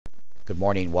Good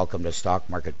morning. Welcome to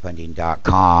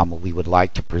stockmarketfunding.com. We would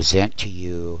like to present to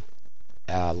you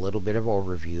a little bit of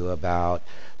overview about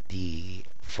the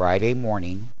Friday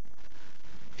morning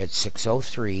at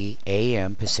 6:03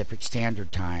 a.m. Pacific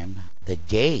Standard Time. The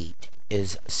date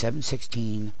is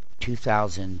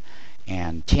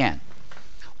 7/16/2010.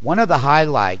 One of the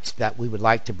highlights that we would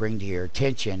like to bring to your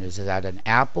attention is that an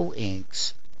Apple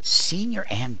Inc.'s senior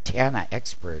antenna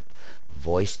expert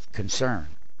voiced concern,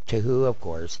 to who, of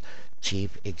course,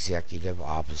 Chief Executive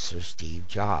Officer Steve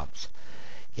Jobs.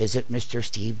 Isn't Mr.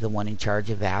 Steve the one in charge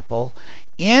of Apple?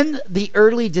 In the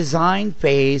early design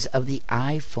phase of the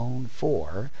iPhone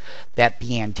 4, that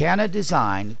the antenna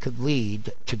design could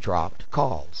lead to dropped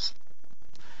calls.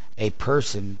 A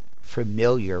person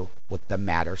familiar with the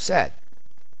matter said.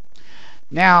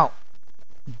 Now,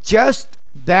 just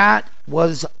that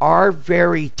was our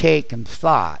very take and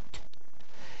thought,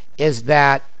 is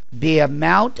that the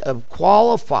amount of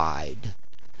qualified,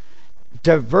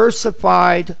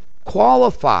 diversified,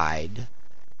 qualified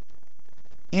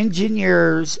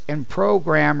engineers and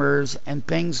programmers and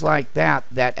things like that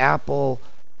that Apple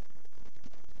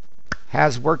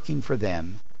has working for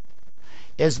them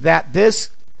is that this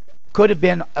could have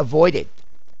been avoided.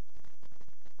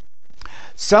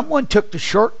 Someone took the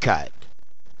shortcut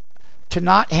to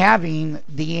not having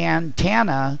the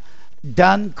antenna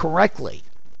done correctly.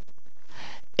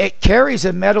 It carries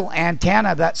a metal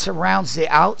antenna that surrounds the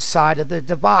outside of the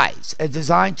device, a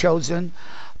design chosen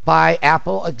by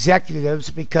Apple executives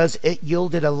because it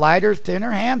yielded a lighter, thinner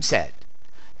handset.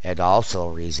 It also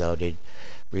resulted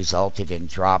in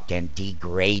dropped and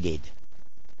degraded.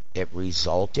 It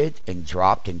resulted in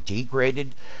dropped and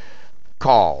degraded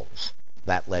calls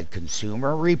that led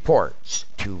Consumer Reports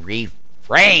to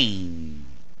refrain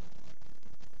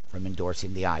from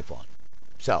endorsing the iPhone.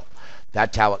 So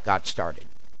that's how it got started.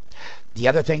 The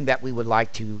other thing that we would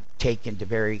like to take into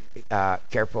very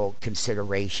careful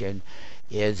consideration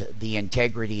is the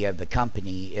integrity of the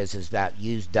company is that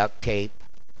used duct tape,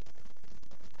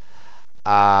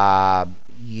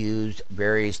 used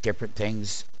various different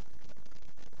things.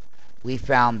 We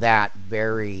found that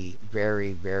very,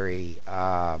 very, very,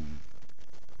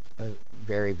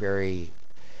 very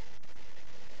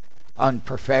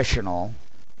unprofessional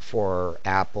for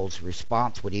Apple's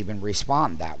response would even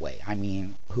respond that way. I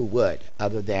mean, who would?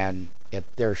 Other than if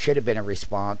there should have been a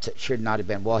response, it should not have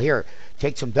been, well, here,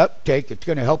 take some duct tape, it's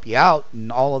going to help you out, and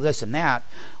all of this and that.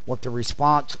 What the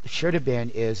response should have been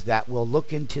is that we'll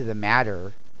look into the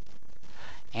matter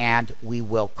and we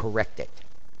will correct it.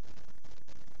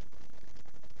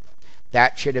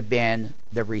 That should have been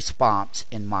the response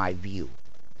in my view.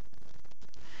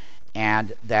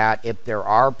 And that if there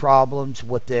are problems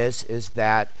with this, is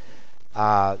that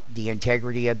the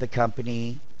integrity of the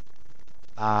company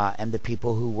and the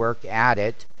people who work at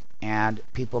it and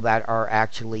people that are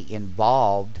actually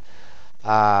involved,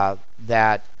 that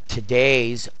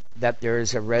there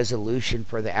is a resolution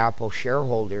for the Apple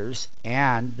shareholders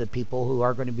and the people who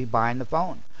are going to be buying the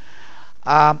phone.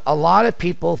 A lot of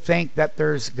people think that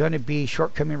there's going to be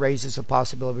shortcoming raises a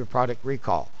possibility of product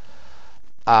recall.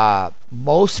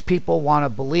 Most people want to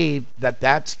believe that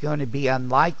that's going to be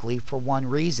unlikely for one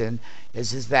reason,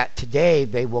 is that today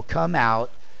they will come out,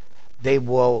 they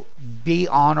will be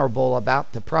honorable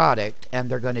about the product, and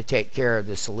they're going to take care of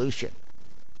the solution.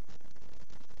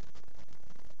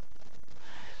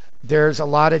 There's a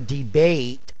lot of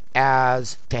debate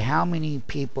as to how many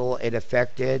people it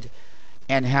affected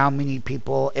and how many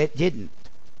people it didn't.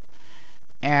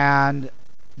 And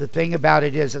the thing about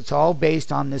it is, it's all based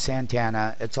on this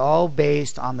antenna. It's all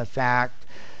based on the fact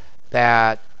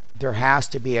that there has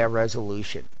to be a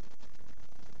resolution.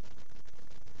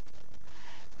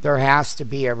 There has to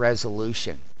be a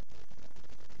resolution.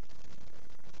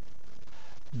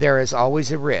 There is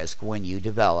always a risk when you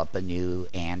develop a new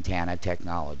antenna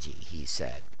technology, he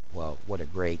said. Well, what a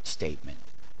great statement.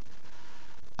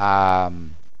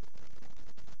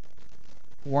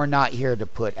 We're not here to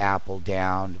put Apple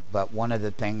down, but one of the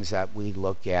things that we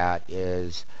look at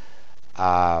is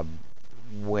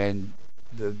when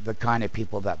the kind of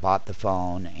people that bought the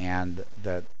phone and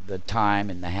the time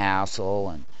and the hassle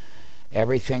and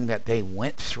everything that they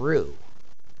went through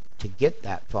to get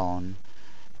that phone,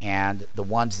 and the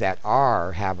ones that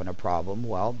are having a problem,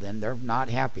 well, then they're not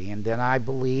happy. And then I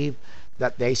believe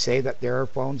that they say that there are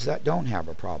phones that don't have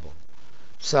a problem.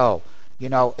 So,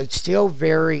 it's still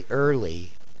very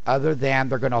early, other than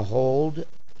they're going to hold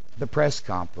the press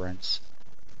conference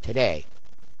today.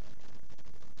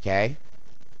 Okay?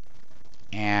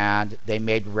 And they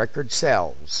made record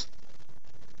sales.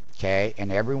 Okay?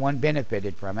 And everyone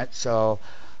benefited from it. So,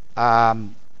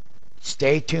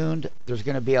 Stay tuned. There's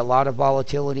going to be a lot of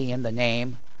volatility in the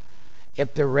name.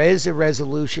 If there is a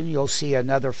resolution, you'll see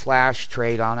another flash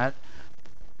trade on it.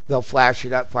 They'll flash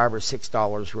it up $5 or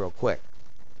 $6 real quick.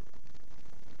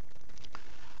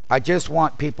 I just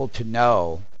want people to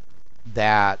know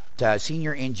that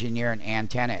senior engineer and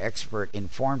antenna expert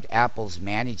informed Apple's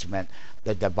management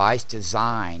the device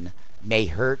design may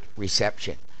hurt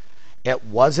reception. It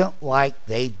wasn't like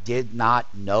they did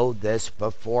not know this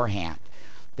beforehand.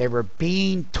 They were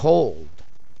being told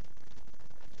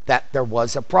that there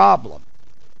was a problem.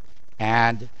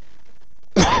 And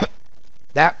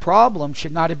that problem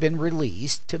should not have been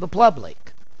released to the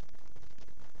public.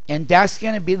 And that's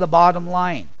going to be the bottom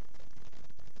line.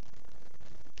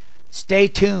 Stay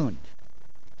tuned.